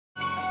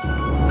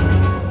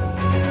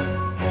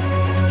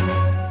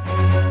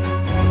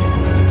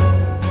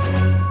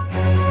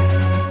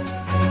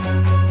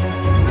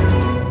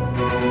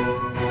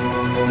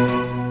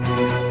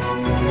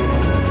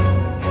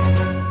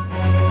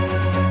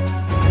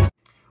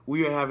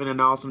We are having an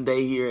awesome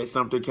day here at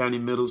Sumter County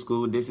Middle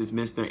School. This is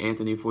Mr.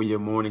 Anthony for your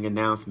morning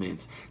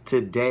announcements.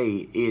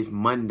 Today is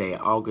Monday,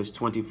 August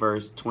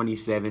 21st,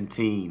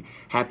 2017.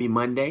 Happy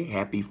Monday,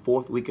 happy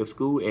fourth week of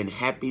school, and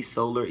happy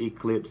solar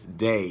eclipse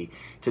day.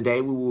 Today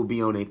we will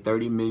be on a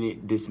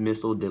 30-minute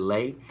dismissal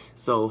delay.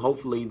 So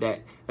hopefully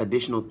that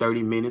additional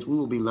 30 minutes, we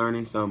will be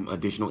learning some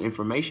additional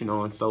information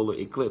on solar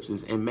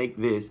eclipses and make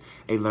this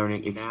a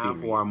learning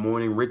experience. Now for our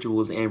morning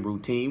rituals and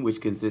routine,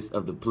 which consists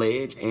of the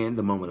pledge and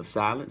the moment of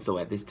silence. So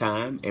at this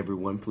time,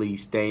 everyone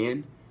please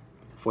stand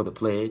for the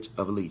Pledge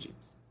of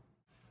Allegiance.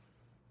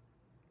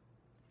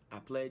 I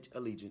pledge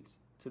allegiance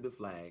to the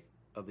flag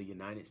of the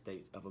United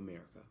States of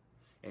America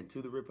and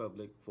to the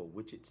republic for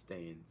which it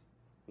stands,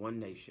 one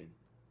nation,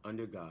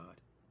 under God,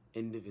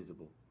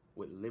 indivisible,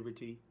 with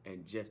liberty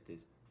and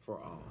justice for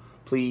all.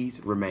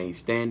 Please remain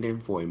standing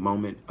for a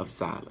moment of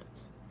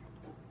silence.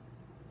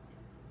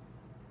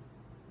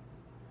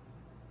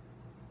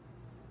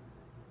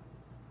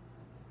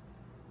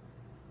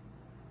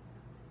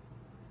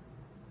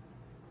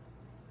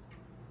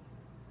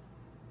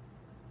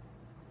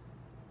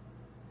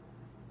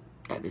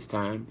 At this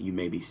time, you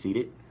may be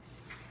seated.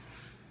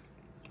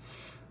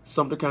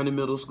 Sumter County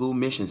Middle School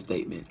mission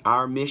statement.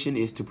 Our mission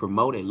is to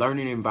promote a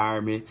learning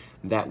environment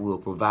that will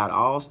provide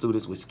all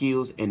students with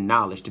skills and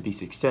knowledge to be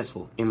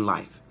successful in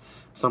life.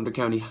 Sumter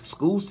County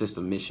School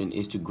System mission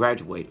is to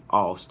graduate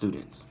all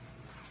students.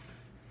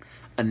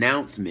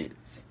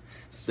 Announcements.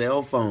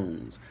 Cell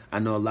phones. I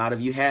know a lot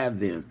of you have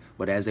them,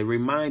 but as a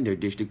reminder,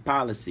 district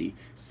policy,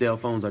 cell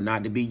phones are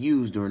not to be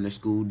used during the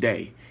school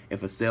day.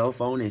 If a cell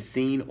phone is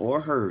seen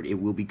or heard,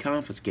 it will be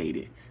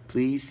confiscated.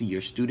 Please see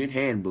your student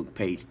handbook,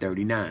 page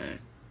 39.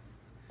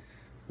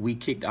 We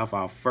kicked off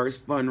our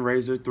first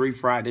fundraiser 3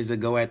 Fridays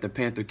ago at the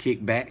Panther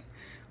Kickback.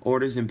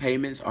 Orders and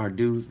payments are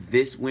due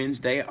this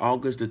Wednesday,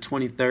 August the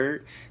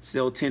 23rd.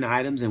 Sell 10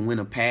 items and win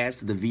a pass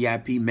to the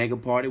VIP mega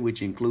party,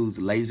 which includes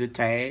laser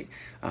tag,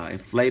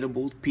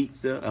 inflatables,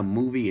 pizza, a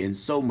movie, and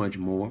so much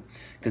more.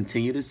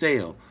 Continue to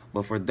sell.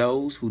 But for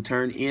those who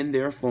turn in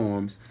their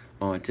forms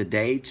on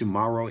today,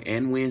 tomorrow,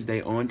 and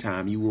Wednesday on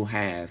time, you will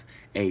have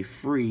a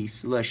free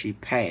slushy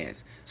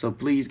pass. So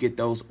please get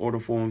those order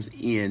forms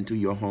in to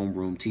your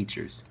homeroom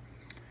teachers.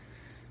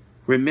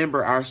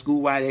 Remember our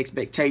school-wide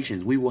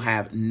expectations. We will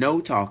have no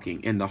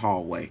talking in the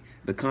hallway.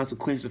 The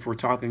consequences for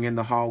talking in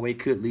the hallway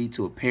could lead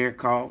to a parent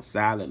call,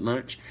 silent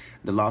lunch,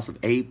 the loss of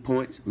 8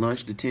 points,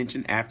 lunch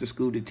detention,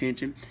 after-school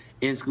detention,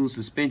 in-school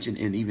suspension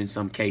in even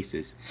some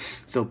cases.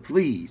 So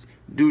please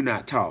do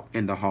not talk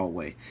in the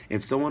hallway.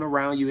 If someone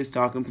around you is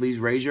talking, please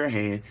raise your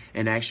hand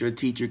and ask your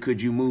teacher,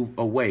 could you move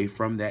away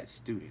from that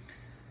student?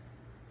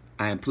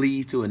 I am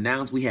pleased to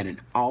announce we had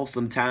an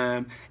awesome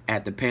time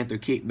at the Panther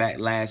Kickback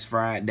last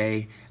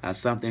Friday.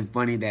 Something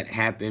funny that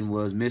happened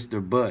was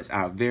Mr. Butts,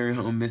 our very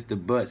own Mr.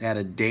 Butts, had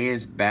a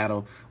dance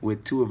battle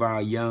with 2 of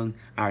our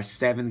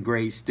 7th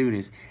grade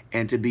students.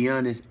 And to be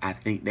honest, I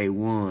think they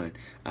won.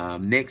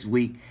 Next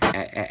week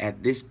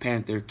at this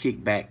Panther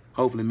Kickback,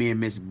 hopefully me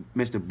and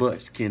Mr.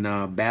 Butts can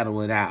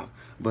battle it out.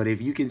 But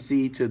if you can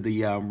see to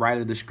the right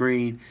of the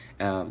screen,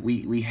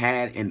 we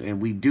had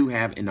and we do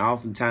have an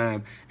awesome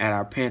time at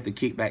our Panther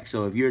Kickback.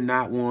 So if you're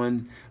not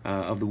one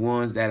of the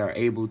ones that are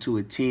able to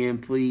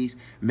attend, please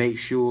make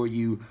sure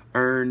you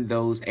earn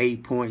those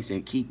 8 points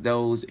and keep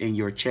those in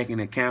your checking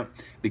account,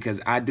 because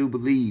I do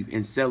believe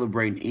in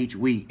celebrating each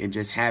week and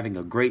just having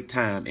a great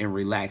time and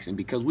relaxing,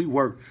 because we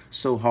work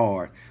so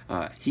hard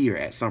here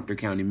at Sumter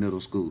County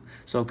Middle School.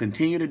 So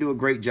continue to do a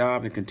great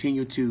job and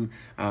continue to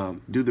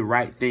do the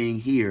right thing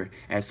here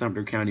at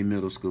Sumter County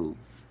Middle School.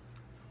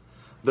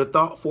 The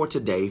thought for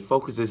today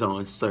focuses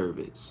on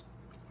service.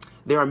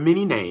 There are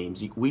many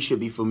names we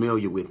should be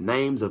familiar with,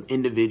 names of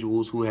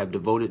individuals who have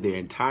devoted their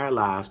entire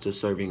lives to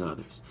serving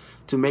others,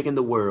 to making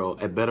the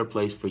world a better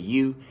place for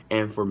you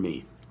and for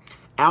me.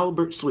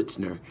 Albert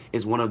Schweitzer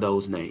is one of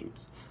those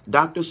names.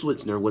 Dr.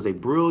 Schweitzer was a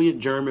brilliant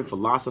German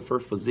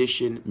philosopher,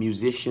 physician,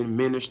 musician,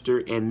 minister,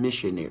 and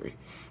missionary.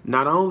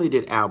 Not only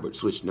did Albert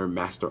Schweitzer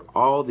master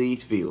all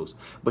these fields,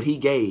 but he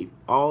gave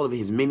all of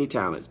his many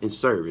talents in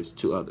service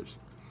to others.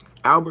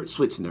 Albert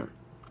Schweitzer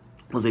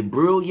was a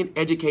brilliant,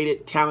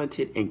 educated,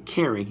 talented, and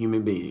caring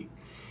human being.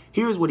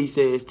 Here's what he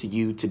says to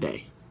you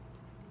today.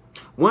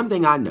 One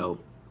thing I know,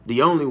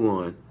 the only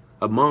one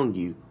among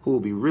you who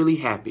will be really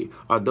happy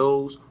are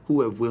those who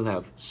will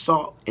have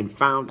sought and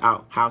found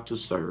out how to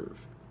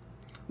serve.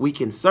 We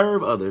can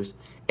serve others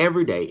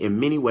every day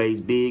in many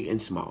ways, big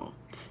and small.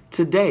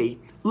 Today,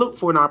 look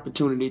for an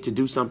opportunity to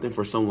do something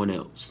for someone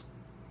else.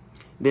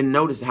 Then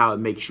notice how it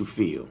makes you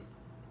feel.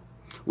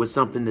 With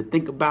something to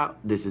think about,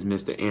 this is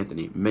Mr.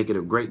 Anthony. Make it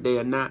a great day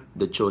or not,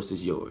 the choice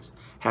is yours.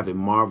 Have a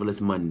marvelous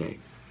Monday.